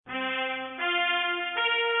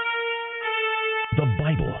The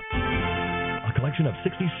Bible, a collection of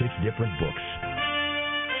 66 different books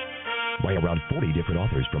by around 40 different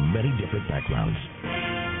authors from many different backgrounds.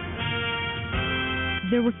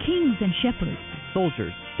 There were kings and shepherds,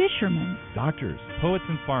 soldiers, fishermen, doctors, poets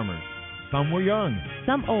and farmers. Some were young,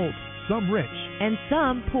 some old, some rich, and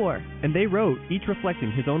some poor. And they wrote, each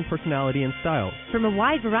reflecting his own personality and style, from a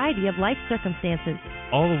wide variety of life circumstances,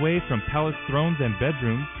 all the way from palace thrones and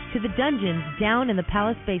bedrooms to the dungeons down in the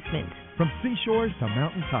palace basement, from seashores to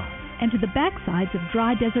mountaintops, and to the backsides of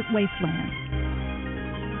dry desert wastelands.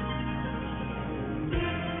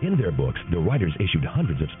 In their books, the writers issued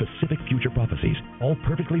hundreds of specific future prophecies, all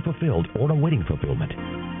perfectly fulfilled or awaiting fulfillment.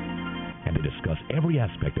 And they discuss every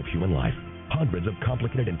aspect of human life, hundreds of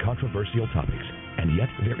complicated and controversial topics. And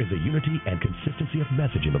yet, there is a unity and consistency of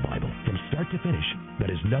message in the Bible, from start to finish,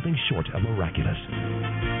 that is nothing short of miraculous.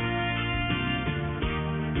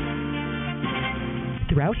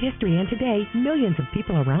 Throughout history and today, millions of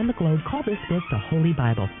people around the globe call this book the Holy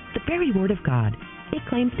Bible, the very Word of God. It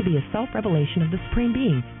claims to be a self-revelation of the Supreme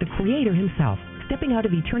Being, the Creator Himself, stepping out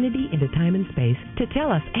of eternity into time and space to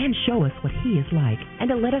tell us and show us what He is like,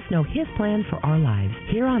 and to let us know His plan for our lives,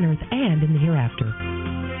 here on earth and in the hereafter.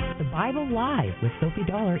 The Bible Live with Sophie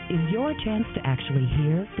Dollar is your chance to actually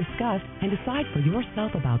hear, discuss, and decide for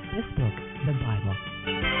yourself about this book, the Bible.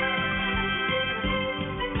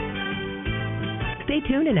 Stay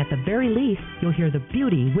tuned, and at the very least, you'll hear the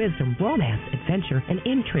beauty, wisdom, romance, adventure, and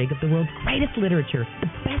intrigue of the world's greatest literature, the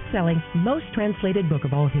best-selling, most translated book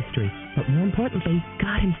of all history. But more importantly,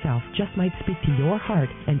 God Himself just might speak to your heart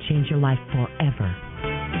and change your life forever.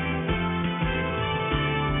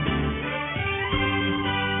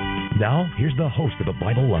 Now, here's the host of the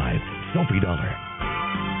Bible Live, Sophie Dollar.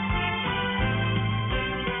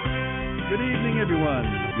 Good evening, everyone.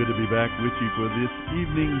 Good to be back with you for this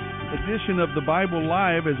evening's edition of the Bible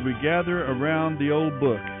Live as we gather around the old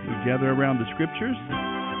book. We gather around the Scriptures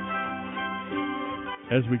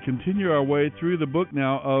as we continue our way through the book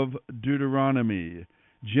now of Deuteronomy.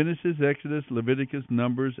 Genesis, Exodus, Leviticus,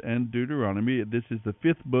 Numbers, and Deuteronomy. This is the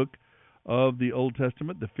fifth book of the Old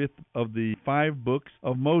Testament, the fifth of the 5 books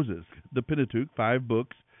of Moses, the Pentateuch, 5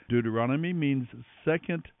 books. Deuteronomy means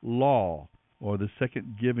second law, or the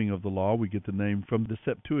second giving of the law. We get the name from the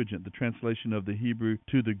Septuagint, the translation of the Hebrew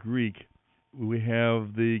to the Greek. We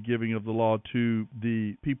have the giving of the law to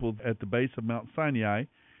the people at the base of Mount Sinai,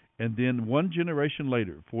 and then one generation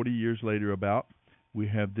later, 40 years later about, we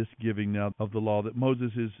have this giving now of the law that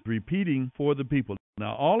Moses is repeating for the people.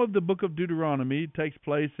 Now, all of the book of Deuteronomy takes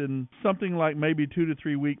place in something like maybe 2 to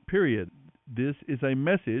 3 week period. This is a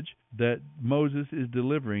message that Moses is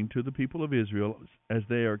delivering to the people of Israel as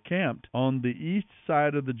they are camped on the east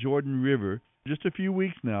side of the Jordan River just a few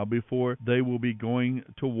weeks now before they will be going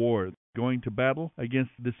to war, going to battle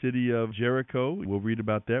against the city of Jericho. We'll read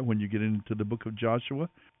about that when you get into the book of Joshua.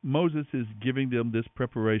 Moses is giving them this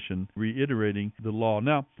preparation, reiterating the law.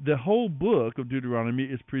 Now, the whole book of Deuteronomy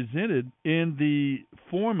is presented in the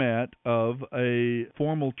format of a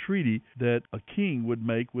formal treaty that a king would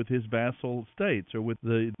make with his vassal states or with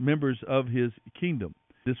the members of his kingdom.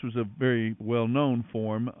 This was a very well-known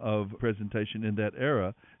form of presentation in that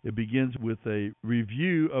era. It begins with a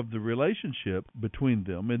review of the relationship between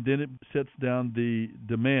them, and then it sets down the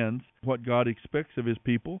demands, what God expects of His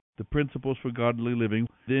people, the principles for godly living.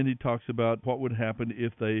 Then he talks about what would happen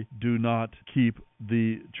if they do not keep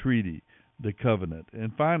the treaty, the covenant.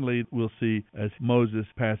 And finally, we'll see as Moses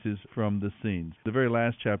passes from the scenes. The very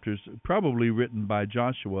last chapters, probably written by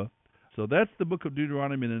Joshua. So that's the book of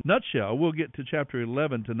Deuteronomy in a nutshell. We'll get to chapter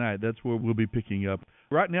 11 tonight. That's where we'll be picking up.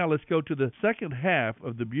 Right now, let's go to the second half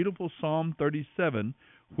of the beautiful Psalm 37,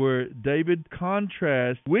 where David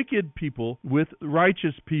contrasts wicked people with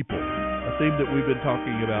righteous people, a theme that we've been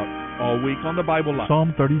talking about all week on the Bible Live.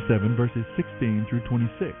 Psalm 37, verses 16 through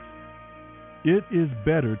 26. It is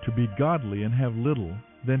better to be godly and have little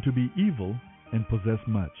than to be evil and possess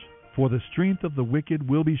much. For the strength of the wicked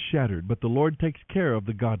will be shattered, but the Lord takes care of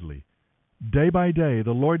the godly. Day by day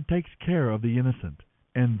the Lord takes care of the innocent,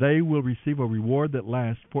 and they will receive a reward that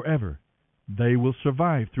lasts forever. They will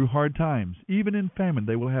survive through hard times. Even in famine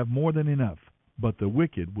they will have more than enough, but the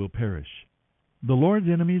wicked will perish. The Lord's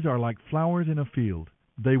enemies are like flowers in a field.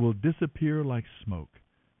 They will disappear like smoke.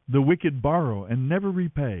 The wicked borrow and never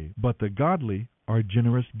repay, but the godly are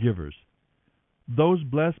generous givers. Those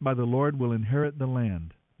blessed by the Lord will inherit the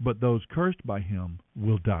land, but those cursed by Him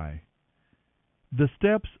will die. The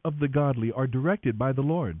steps of the godly are directed by the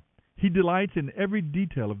Lord. He delights in every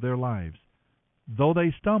detail of their lives. Though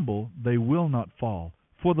they stumble, they will not fall,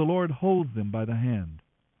 for the Lord holds them by the hand.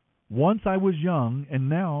 Once I was young, and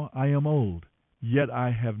now I am old, Yet I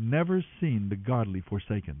have never seen the godly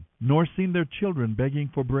forsaken, nor seen their children begging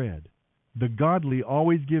for bread. The godly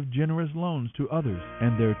always give generous loans to others,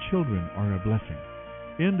 and their children are a blessing.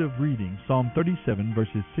 End of reading Psalm 37,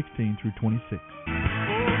 verses 16 through 26. Oh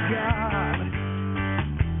God,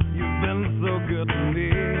 you've been so good to me.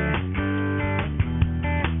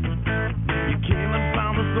 You came and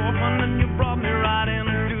found this orphan and you brought me right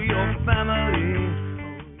into your family.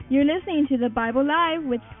 You're listening to the Bible Live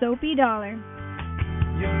with Soapy Dollar.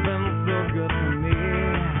 You've been so good to me.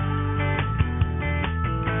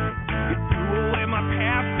 You threw away my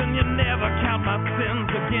past and you never count my sins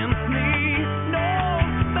against me. No,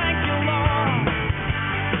 thank you, Lord.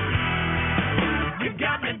 You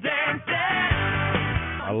got me dancing.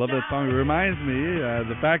 I love that song. It reminds me,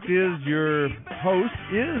 the fact is your host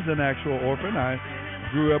is an actual orphan. I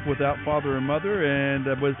grew up without father and mother and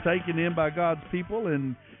was taken in by God's people,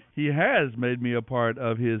 and He has made me a part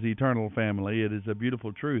of His eternal family. It is a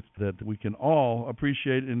beautiful truth that we can all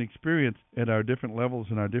appreciate and experience at our different levels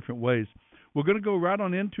in our different ways. We're going to go right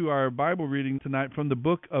on into our Bible reading tonight from the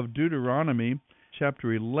book of Deuteronomy,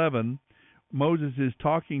 chapter 11. Moses is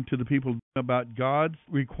talking to the people about God's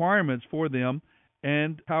requirements for them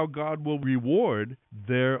and how God will reward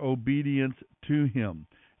their obedience to Him.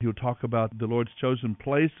 He'll talk about the Lord's chosen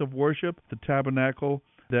place of worship, the tabernacle,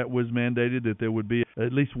 that was mandated that there would be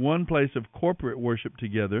at least one place of corporate worship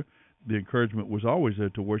together. The encouragement was always there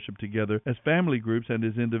to worship together as family groups and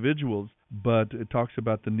as individuals, but it talks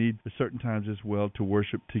about the need at certain times as well to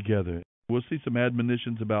worship together. We'll see some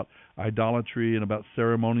admonitions about idolatry and about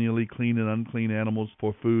ceremonially clean and unclean animals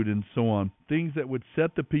for food and so on. Things that would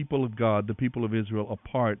set the people of God, the people of Israel,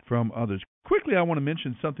 apart from others. Quickly, I want to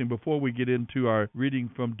mention something before we get into our reading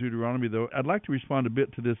from Deuteronomy, though. I'd like to respond a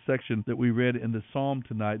bit to this section that we read in the Psalm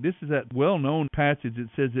tonight. This is that well-known passage. It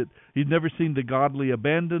says that He's never seen the godly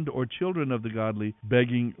abandoned or children of the godly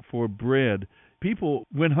begging for bread. People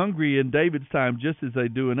went hungry in David's time just as they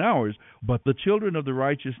do in ours, but the children of the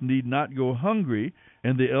righteous need not go hungry,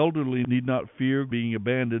 and the elderly need not fear being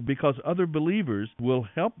abandoned, because other believers will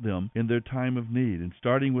help them in their time of need. And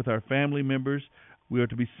starting with our family members, we are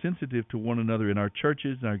to be sensitive to one another in our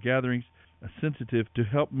churches and our gatherings, sensitive to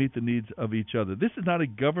help meet the needs of each other. This is not a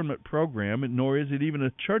government program, nor is it even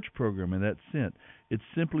a church program in that sense. It's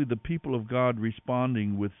simply the people of God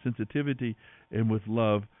responding with sensitivity and with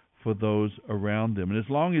love for those around them. And as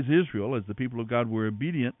long as Israel, as the people of God, were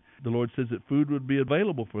obedient, the Lord says that food would be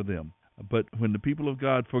available for them. But when the people of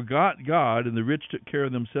God forgot God and the rich took care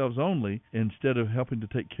of themselves only, instead of helping to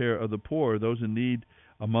take care of the poor, those in need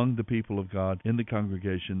among the people of God in the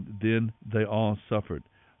congregation, then they all suffered.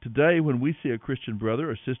 Today, when we see a Christian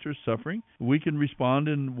brother or sister suffering, we can respond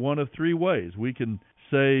in one of three ways. We can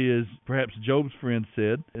say, as perhaps Job's friend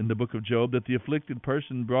said in the book of Job, that the afflicted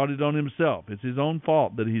person brought it on himself. It's his own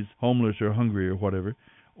fault that he's homeless or hungry or whatever.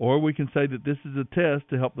 Or we can say that this is a test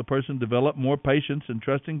to help the person develop more patience and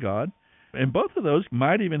trust in God. And both of those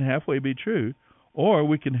might even halfway be true. Or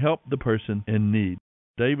we can help the person in need.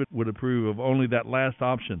 David would approve of only that last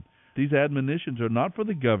option. These admonitions are not for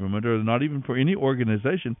the government or not even for any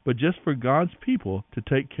organization, but just for God's people to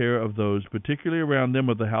take care of those, particularly around them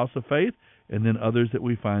of the house of faith, and then others that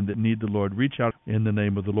we find that need the Lord. Reach out in the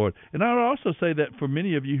name of the Lord. And I would also say that for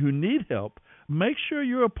many of you who need help, make sure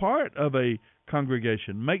you're a part of a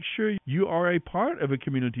congregation. Make sure you are a part of a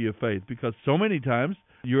community of faith, because so many times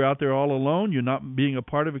you're out there all alone, you're not being a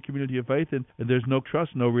part of a community of faith, and there's no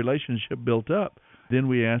trust, no relationship built up. Then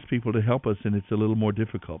we ask people to help us, and it's a little more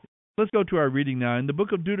difficult. Let's go to our reading now in the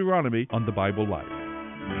book of Deuteronomy on the Bible Life.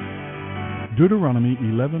 Deuteronomy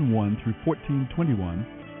 11:1 through 14:21.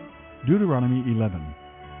 Deuteronomy 11.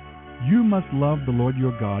 You must love the Lord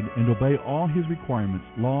your God and obey all His requirements,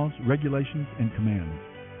 laws, regulations, and commands.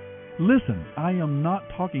 Listen, I am not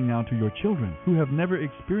talking now to your children who have never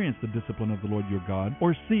experienced the discipline of the Lord your God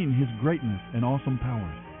or seen His greatness and awesome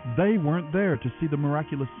powers. They weren't there to see the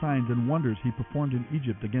miraculous signs and wonders He performed in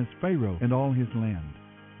Egypt against Pharaoh and all his land.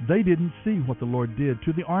 They didn't see what the Lord did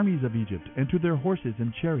to the armies of Egypt and to their horses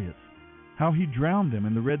and chariots, how He drowned them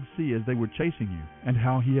in the Red Sea as they were chasing you, and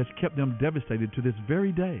how He has kept them devastated to this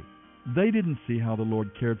very day. They didn't see how the Lord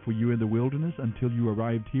cared for you in the wilderness until you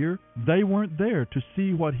arrived here. They weren't there to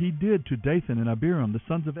see what He did to Dathan and Abiram, the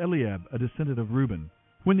sons of Eliab, a descendant of Reuben,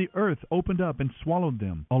 when the earth opened up and swallowed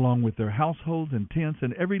them, along with their households and tents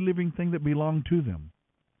and every living thing that belonged to them.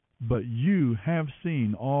 But you have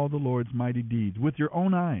seen all the Lord's mighty deeds with your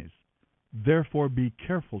own eyes. Therefore be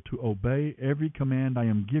careful to obey every command I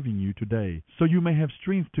am giving you today, so you may have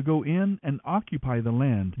strength to go in and occupy the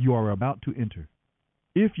land you are about to enter.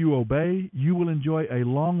 If you obey, you will enjoy a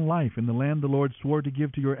long life in the land the Lord swore to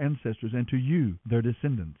give to your ancestors and to you, their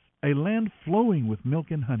descendants, a land flowing with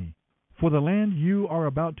milk and honey. For the land you are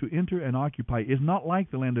about to enter and occupy is not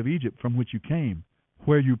like the land of Egypt from which you came,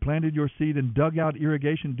 where you planted your seed and dug out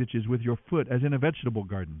irrigation ditches with your foot as in a vegetable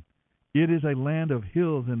garden. It is a land of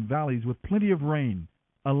hills and valleys with plenty of rain,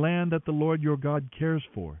 a land that the Lord your God cares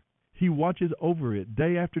for. He watches over it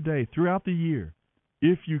day after day throughout the year.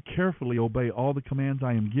 If you carefully obey all the commands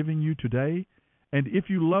I am giving you today, and if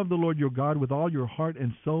you love the Lord your God with all your heart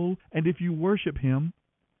and soul, and if you worship Him,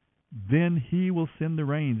 then He will send the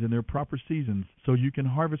rains in their proper seasons, so you can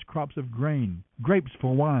harvest crops of grain, grapes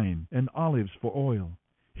for wine, and olives for oil.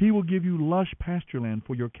 He will give you lush pasture land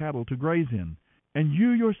for your cattle to graze in, and you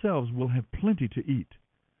yourselves will have plenty to eat.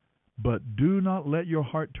 But do not let your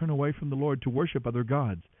heart turn away from the Lord to worship other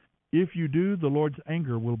gods. If you do, the Lord's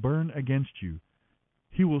anger will burn against you.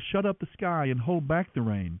 He will shut up the sky and hold back the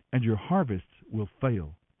rain, and your harvests will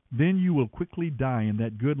fail. Then you will quickly die in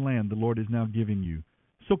that good land the Lord is now giving you.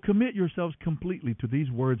 So commit yourselves completely to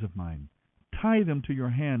these words of mine. Tie them to your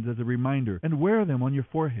hands as a reminder, and wear them on your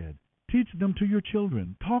forehead. Teach them to your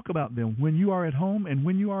children. Talk about them when you are at home and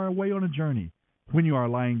when you are away on a journey, when you are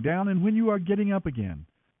lying down and when you are getting up again.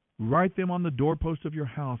 Write them on the doorposts of your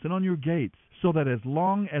house and on your gates, so that as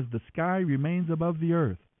long as the sky remains above the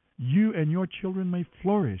earth, you and your children may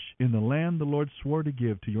flourish in the land the Lord swore to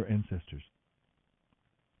give to your ancestors.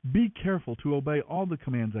 Be careful to obey all the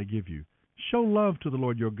commands I give you. Show love to the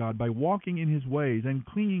Lord your God by walking in His ways and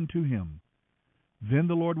clinging to Him. Then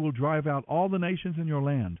the Lord will drive out all the nations in your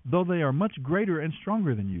land, though they are much greater and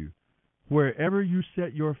stronger than you. Wherever you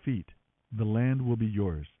set your feet, the land will be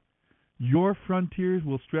yours. Your frontiers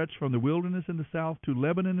will stretch from the wilderness in the south to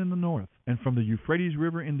Lebanon in the north, and from the Euphrates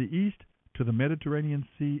River in the east to the Mediterranean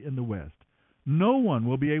Sea in the west. No one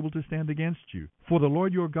will be able to stand against you, for the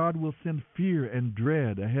Lord your God will send fear and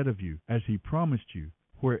dread ahead of you, as He promised you,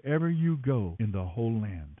 wherever you go in the whole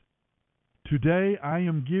land. Today I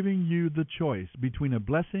am giving you the choice between a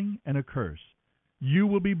blessing and a curse. You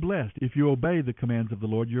will be blessed if you obey the commands of the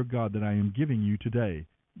Lord your God that I am giving you today.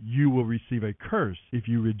 You will receive a curse if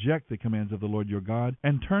you reject the commands of the Lord your God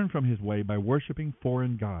and turn from His way by worshiping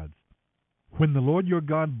foreign gods. When the Lord your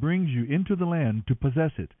God brings you into the land to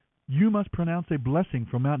possess it, you must pronounce a blessing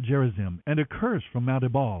from Mount Gerizim and a curse from Mount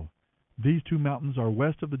Ebal. These two mountains are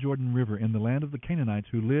west of the Jordan River in the land of the Canaanites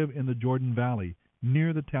who live in the Jordan Valley,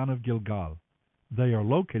 near the town of Gilgal. They are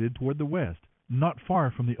located toward the west, not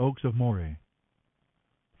far from the oaks of Moreh.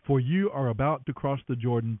 For you are about to cross the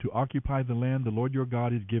Jordan to occupy the land the Lord your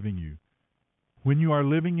God is giving you. When you are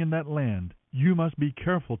living in that land, you must be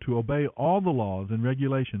careful to obey all the laws and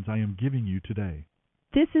regulations I am giving you today.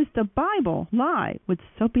 This is the Bible Live with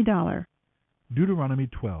Soapy Dollar. Deuteronomy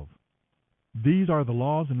 12. These are the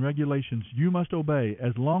laws and regulations you must obey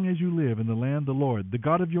as long as you live in the land the Lord, the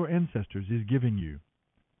God of your ancestors, is giving you.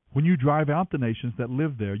 When you drive out the nations that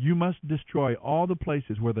live there, you must destroy all the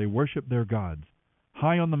places where they worship their gods,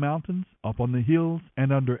 high on the mountains, up on the hills,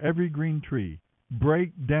 and under every green tree.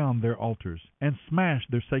 Break down their altars and smash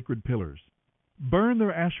their sacred pillars. Burn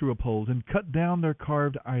their Asherah poles and cut down their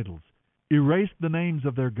carved idols. Erase the names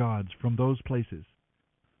of their gods from those places.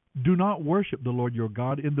 Do not worship the Lord your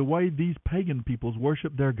God in the way these pagan peoples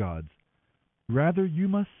worship their gods. Rather, you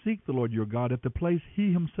must seek the Lord your God at the place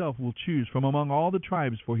He Himself will choose from among all the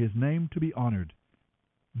tribes for His name to be honored.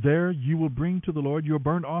 There you will bring to the Lord your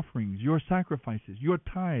burnt offerings, your sacrifices, your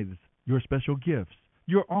tithes, your special gifts,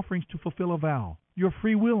 your offerings to fulfill a vow, your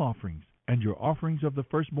free will offerings, and your offerings of the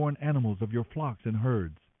firstborn animals of your flocks and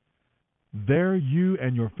herds. There you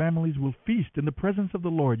and your families will feast in the presence of the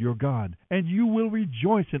Lord your God, and you will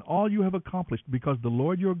rejoice in all you have accomplished because the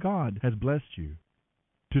Lord your God has blessed you.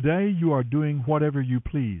 Today you are doing whatever you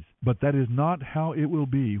please, but that is not how it will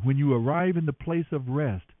be when you arrive in the place of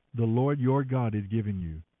rest the Lord your God is giving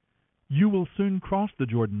you. You will soon cross the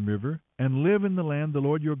Jordan River and live in the land the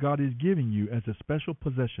Lord your God is giving you as a special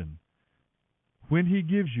possession. When He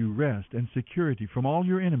gives you rest and security from all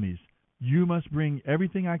your enemies, you must bring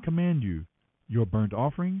everything I command you, your burnt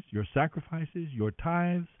offerings, your sacrifices, your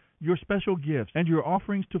tithes, your special gifts, and your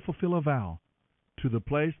offerings to fulfill a vow, to the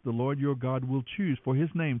place the Lord your God will choose for His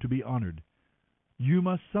name to be honored. You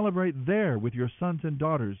must celebrate there with your sons and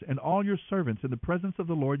daughters and all your servants in the presence of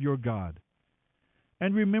the Lord your God.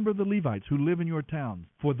 And remember the Levites who live in your towns,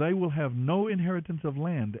 for they will have no inheritance of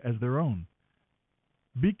land as their own.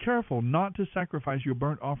 Be careful not to sacrifice your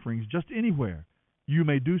burnt offerings just anywhere. You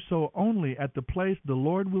may do so only at the place the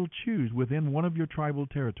Lord will choose within one of your tribal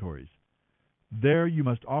territories. There you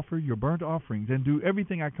must offer your burnt offerings and do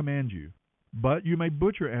everything I command you. But you may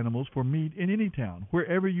butcher animals for meat in any town,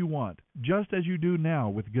 wherever you want, just as you do now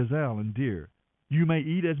with gazelle and deer. You may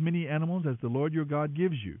eat as many animals as the Lord your God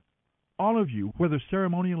gives you. All of you, whether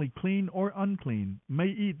ceremonially clean or unclean, may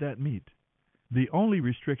eat that meat. The only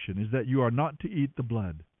restriction is that you are not to eat the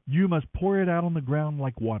blood. You must pour it out on the ground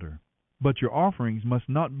like water. But your offerings must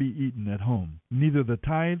not be eaten at home, neither the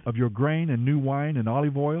tithe of your grain and new wine and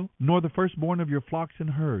olive oil, nor the firstborn of your flocks and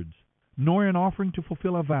herds, nor an offering to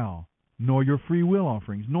fulfill a vow, nor your free will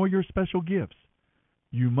offerings, nor your special gifts.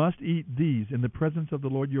 You must eat these in the presence of the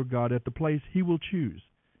Lord your God at the place he will choose.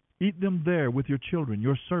 Eat them there with your children,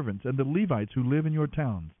 your servants, and the Levites who live in your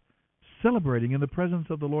towns, celebrating in the presence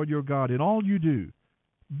of the Lord your God in all you do.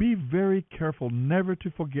 Be very careful never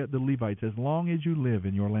to forget the Levites as long as you live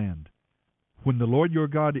in your land. When the Lord your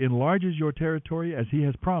God enlarges your territory as he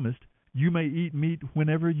has promised, you may eat meat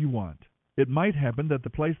whenever you want. It might happen that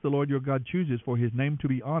the place the Lord your God chooses for his name to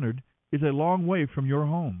be honored is a long way from your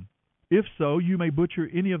home. If so, you may butcher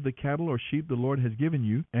any of the cattle or sheep the Lord has given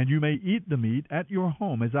you, and you may eat the meat at your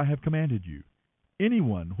home as I have commanded you.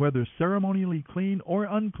 Anyone, whether ceremonially clean or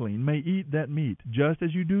unclean, may eat that meat, just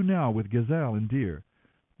as you do now with gazelle and deer.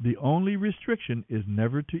 The only restriction is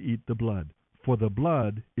never to eat the blood, for the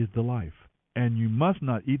blood is the life, and you must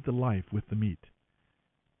not eat the life with the meat.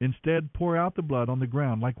 Instead, pour out the blood on the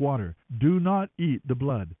ground like water. Do not eat the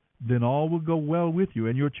blood. Then all will go well with you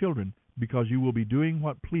and your children, because you will be doing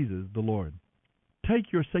what pleases the Lord.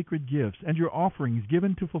 Take your sacred gifts and your offerings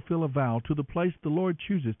given to fulfill a vow to the place the Lord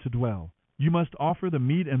chooses to dwell. You must offer the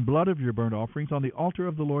meat and blood of your burnt offerings on the altar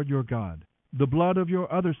of the Lord your God. The blood of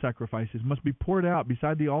your other sacrifices must be poured out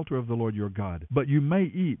beside the altar of the Lord your God, but you may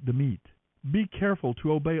eat the meat. Be careful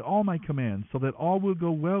to obey all my commands, so that all will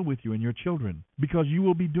go well with you and your children, because you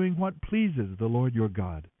will be doing what pleases the Lord your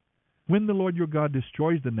God. When the Lord your God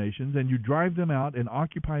destroys the nations, and you drive them out and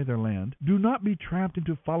occupy their land, do not be trapped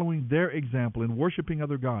into following their example and worshiping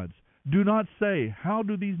other gods. Do not say, "How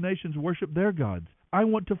do these nations worship their gods? I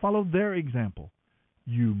want to follow their example."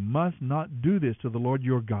 You must not do this to the Lord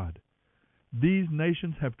your God. These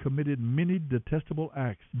nations have committed many detestable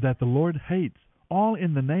acts that the Lord hates, all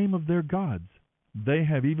in the name of their gods. They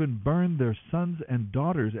have even burned their sons and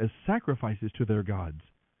daughters as sacrifices to their gods.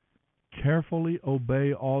 Carefully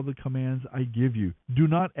obey all the commands I give you. Do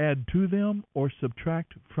not add to them or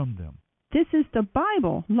subtract from them. This is the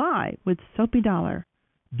Bible Live with Soapy Dollar.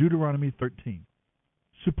 Deuteronomy 13.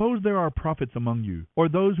 Suppose there are prophets among you, or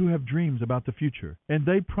those who have dreams about the future, and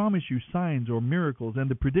they promise you signs or miracles,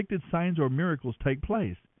 and the predicted signs or miracles take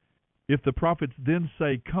place. If the prophets then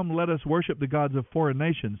say, "Come, let us worship the gods of foreign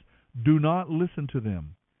nations," do not listen to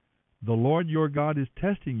them. The Lord your God is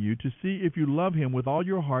testing you to see if you love him with all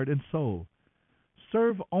your heart and soul.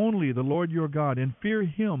 Serve only the Lord your God and fear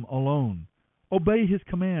him alone. Obey his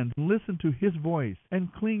commands, listen to his voice,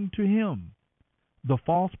 and cling to him. The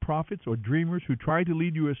false prophets or dreamers who try to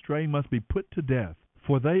lead you astray must be put to death,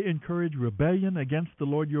 for they encourage rebellion against the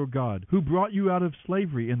Lord your God, who brought you out of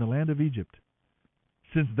slavery in the land of Egypt.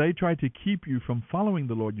 Since they try to keep you from following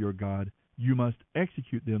the Lord your God, you must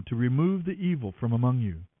execute them to remove the evil from among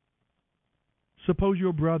you. Suppose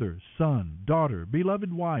your brother, son, daughter,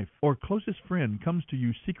 beloved wife, or closest friend comes to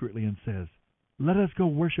you secretly and says, "Let us go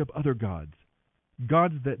worship other gods,"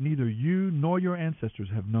 gods that neither you nor your ancestors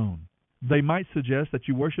have known. They might suggest that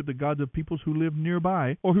you worship the gods of peoples who live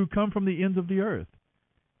nearby or who come from the ends of the earth.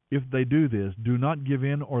 If they do this, do not give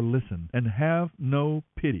in or listen, and have no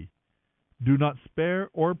pity. Do not spare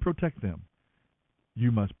or protect them.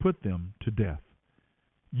 You must put them to death.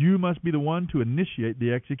 You must be the one to initiate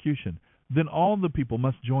the execution. Then all the people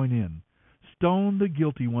must join in. Stone the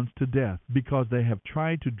guilty ones to death, because they have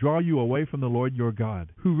tried to draw you away from the Lord your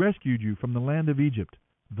God, who rescued you from the land of Egypt,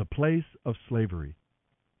 the place of slavery.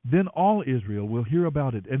 Then all Israel will hear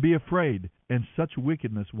about it and be afraid, and such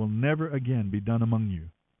wickedness will never again be done among you.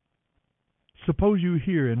 Suppose you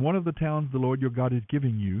hear in one of the towns the Lord your God is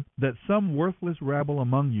giving you that some worthless rabble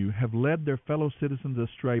among you have led their fellow citizens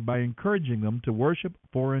astray by encouraging them to worship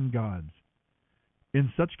foreign gods.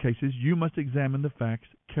 In such cases, you must examine the facts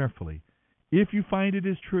carefully. If you find it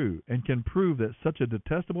is true and can prove that such a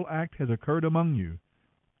detestable act has occurred among you,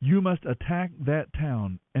 you must attack that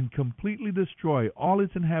town and completely destroy all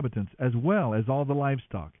its inhabitants as well as all the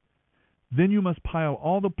livestock. Then you must pile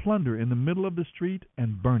all the plunder in the middle of the street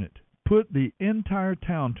and burn it. Put the entire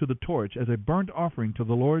town to the torch as a burnt offering to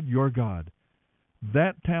the Lord your God.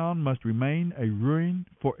 That town must remain a ruin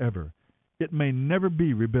forever. It may never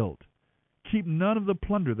be rebuilt. Keep none of the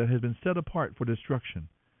plunder that has been set apart for destruction.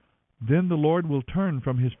 Then the Lord will turn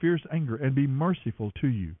from his fierce anger and be merciful to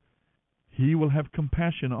you. He will have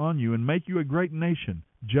compassion on you and make you a great nation,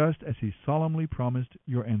 just as he solemnly promised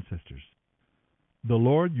your ancestors. The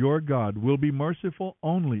Lord your God will be merciful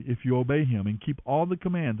only if you obey him and keep all the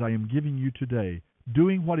commands I am giving you today,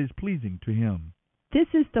 doing what is pleasing to him. This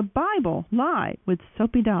is the Bible Live with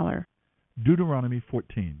Soapy Dollar. Deuteronomy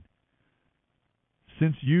 14.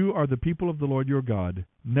 Since you are the people of the Lord your God,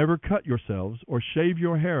 never cut yourselves or shave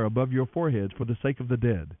your hair above your foreheads for the sake of the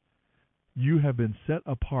dead. You have been set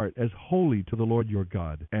apart as holy to the Lord your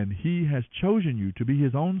God, and he has chosen you to be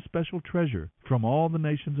his own special treasure from all the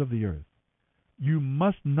nations of the earth. You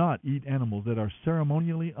must not eat animals that are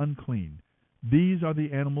ceremonially unclean. These are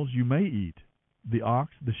the animals you may eat: the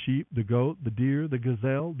ox, the sheep, the goat, the deer, the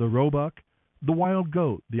gazelle, the roebuck, the wild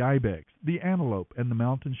goat, the ibex, the antelope, and the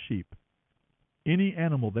mountain sheep. Any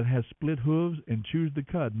animal that has split hooves and chews the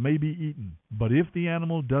cud may be eaten, but if the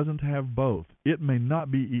animal doesn't have both, it may not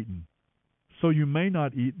be eaten. So you may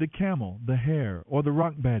not eat the camel, the hare, or the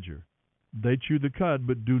rock badger. They chew the cud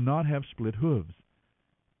but do not have split hooves.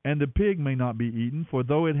 And the pig may not be eaten, for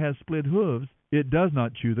though it has split hooves, it does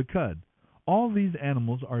not chew the cud. All these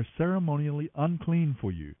animals are ceremonially unclean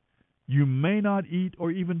for you. You may not eat or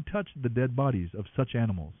even touch the dead bodies of such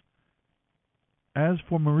animals. As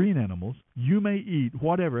for marine animals, you may eat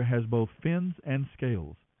whatever has both fins and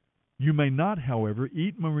scales. You may not, however,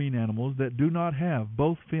 eat marine animals that do not have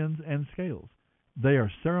both fins and scales. They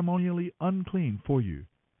are ceremonially unclean for you.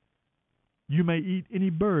 You may eat any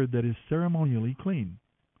bird that is ceremonially clean.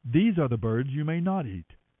 These are the birds you may not eat: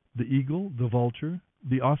 the eagle, the vulture,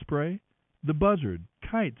 the osprey, the buzzard,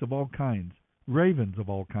 kites of all kinds, ravens of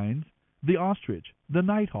all kinds, the ostrich, the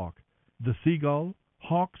nighthawk, the seagull,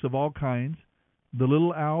 hawks of all kinds, the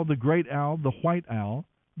little owl, the great owl, the white owl,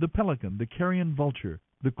 the pelican, the carrion vulture,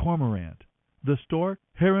 the cormorant, the stork,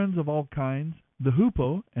 herons of all kinds, the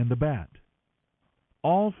hoopoe, and the bat.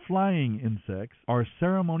 All flying insects are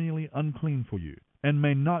ceremonially unclean for you, and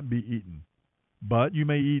may not be eaten. But you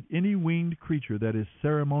may eat any winged creature that is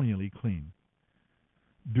ceremonially clean.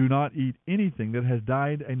 Do not eat anything that has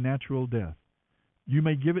died a natural death. You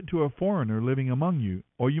may give it to a foreigner living among you,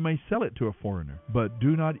 or you may sell it to a foreigner, but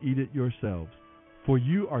do not eat it yourselves, for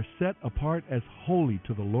you are set apart as holy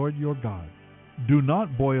to the Lord your God. Do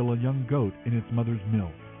not boil a young goat in its mother's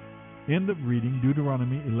milk. End of reading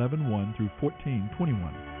Deuteronomy 11:1 through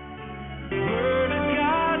 14:21. Word of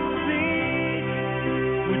God speak,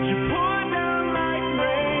 would you pour down like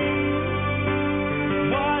rain,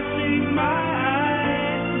 washing my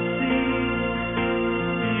eyes to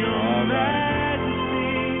see your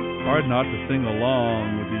majesty. Hard not to sing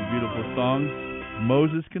along with these beautiful songs.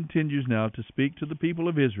 Moses continues now to speak to the people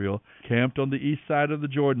of Israel camped on the east side of the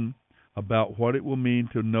Jordan about what it will mean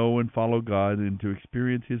to know and follow God and to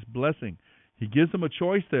experience his blessing. He gives them a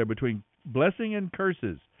choice there between blessing and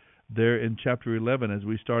curses there in chapter 11 as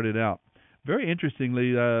we started out. Very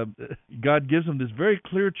interestingly, God gives them this very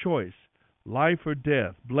clear choice: life or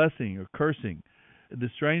death, blessing or cursing. The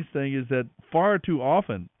strange thing is that far too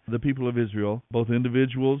often the people of Israel, both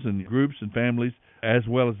individuals and groups and families, as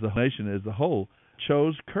well as the nation as a whole,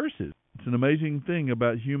 chose curses. It's an amazing thing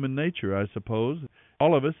about human nature, I suppose.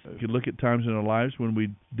 All of us could look at times in our lives when we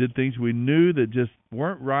did things we knew that just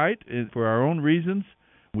weren't right for our own reasons.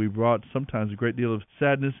 We brought sometimes a great deal of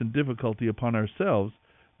sadness and difficulty upon ourselves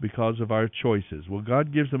because of our choices. Well,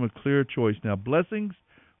 God gives them a clear choice now: blessings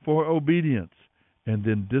for obedience, and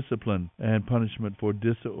then discipline and punishment for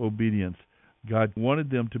disobedience. God wanted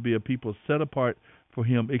them to be a people set apart for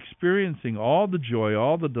him, experiencing all the joy,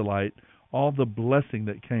 all the delight, all the blessing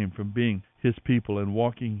that came from being his people and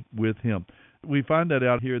walking with him. We find that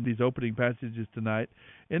out here in these opening passages tonight.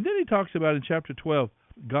 And then he talks about in chapter 12,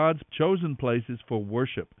 God's chosen places for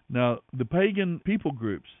worship. Now, the pagan people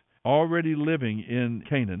groups already living in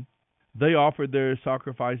Canaan, they offered their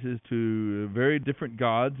sacrifices to very different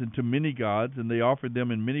gods and to many gods, and they offered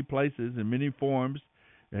them in many places, in many forms,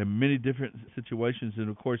 and many different situations. And,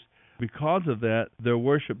 of course, because of that, their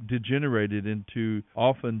worship degenerated into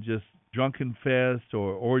often just drunken fests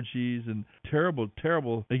or orgies and terrible,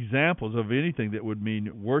 terrible examples of anything that would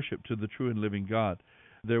mean worship to the true and living God.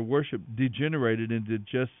 Their worship degenerated into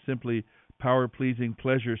just simply power-pleasing,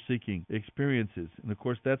 pleasure-seeking experiences. And, of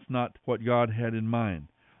course, that's not what God had in mind.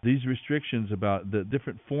 These restrictions about the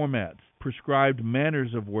different formats, prescribed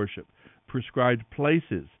manners of worship, prescribed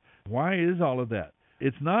places. Why is all of that?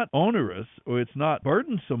 It's not onerous or it's not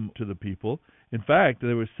burdensome to the people. In fact,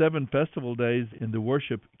 there were 7 festival days in the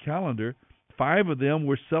worship calendar. 5 of them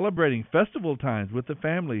were celebrating festival times with the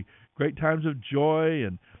family, great times of joy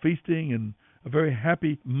and feasting and a very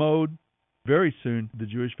happy mode. Very soon, the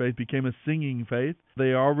Jewish faith became a singing faith.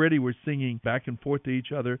 They already were singing back and forth to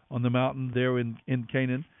each other on the mountain there in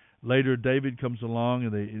Canaan. Later, David comes along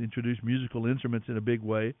and they introduce musical instruments in a big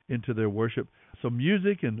way into their worship. So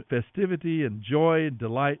music and festivity and joy and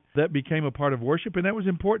delight, that became a part of worship, and that was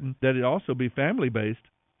important that it also be family-based,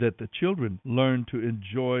 that the children learn to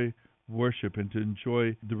enjoy worship and to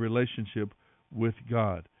enjoy the relationship with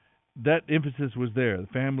God. That emphasis was there, the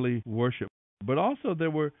family worship. But also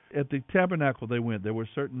there were, at the tabernacle they went, there were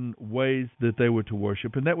certain ways that they were to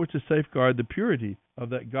worship, and that was to safeguard the purity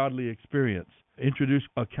of that godly experience. Introduce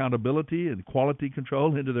accountability and quality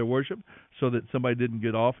control into their worship so that somebody didn't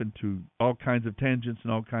get off into all kinds of tangents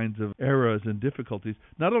and all kinds of errors and difficulties,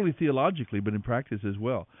 not only theologically but in practice as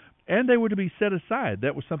well. And they were to be set aside.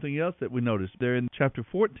 That was something else that we noticed there in chapter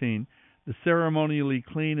 14, the ceremonially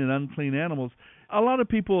clean and unclean animals. A lot of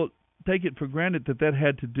people take it for granted that that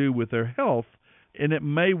had to do with their health, and it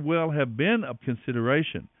may well have been a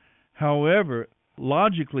consideration. However,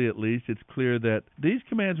 logically at least, it's clear that these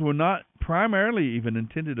commands were not primarily even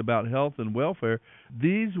intended about health and welfare.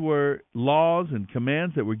 These were laws and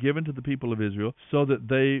commands that were given to the people of Israel so that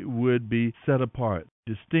they would be set apart,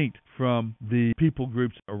 distinct from the people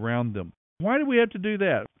groups around them. Why do we have to do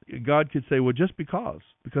that? God could say, well, just because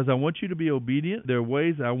I want you to be obedient. There are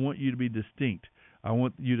ways I want you to be distinct. I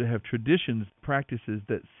want you to have traditions, practices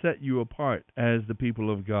that set you apart as the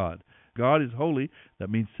people of God. God is holy.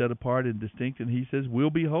 That means set apart and distinct, and He says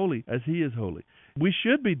we'll be holy as He is holy. We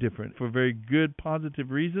should be different for very good,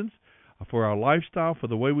 positive reasons, for our lifestyle, for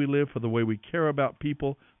the way we live, for the way we care about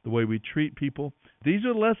people, the way we treat people. These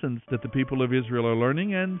are lessons that the people of Israel are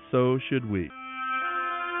learning, and so should we.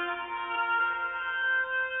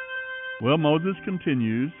 Well, Moses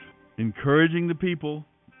continues, encouraging the people,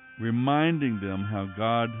 reminding them how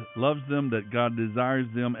God loves them, that God desires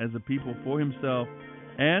them as a people for Himself,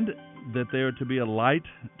 and that they are to be a light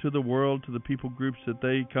to the world, to the people groups that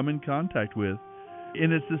they come in contact with.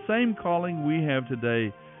 And it's the same calling we have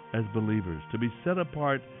today as believers, to be set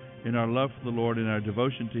apart in our love for the Lord, in our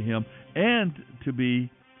devotion to Him, and to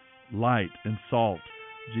be light and salt.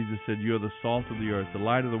 Jesus said, you are the salt of the earth, the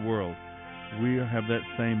light of the world. We have that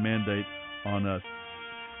same mandate on us.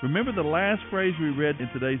 Remember the last phrase we read in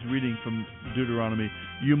today's reading from Deuteronomy,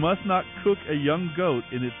 you must not cook a young goat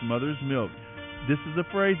in its mother's milk. This is a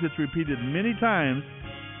phrase that's repeated many times.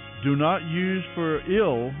 Do not use for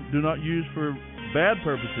ill, do not use for bad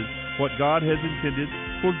purposes what God has intended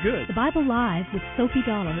for good. The Bible Live with Sophie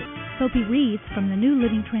Dollar. Sophie reads from the New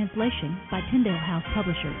Living Translation by Tyndale House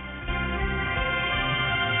Publishers.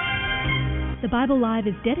 The Bible Live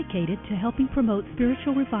is dedicated to helping promote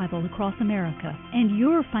spiritual revival across America, and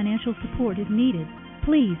your financial support is needed.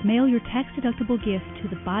 Please mail your tax-deductible gift to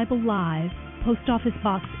the Bible Live, Post Office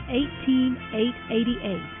Box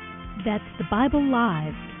 18888. That's the Bible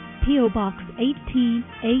Live, P.O. Box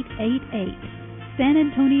 18888, San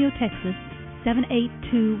Antonio, Texas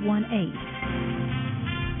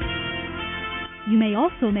 78218. You may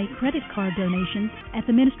also make credit card donations at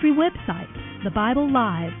the ministry website,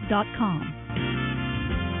 thebiblelive.com.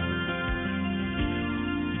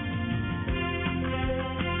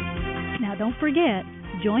 Now don't forget,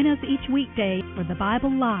 join us each weekday for the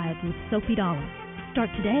Bible Live with Sophie Dollar. Start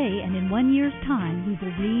today, and in 1 year's time, we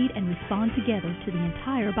will read and respond together to the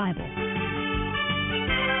entire Bible.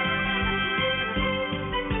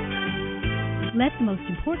 Let the most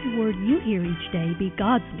important word you hear each day be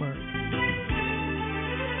God's Word.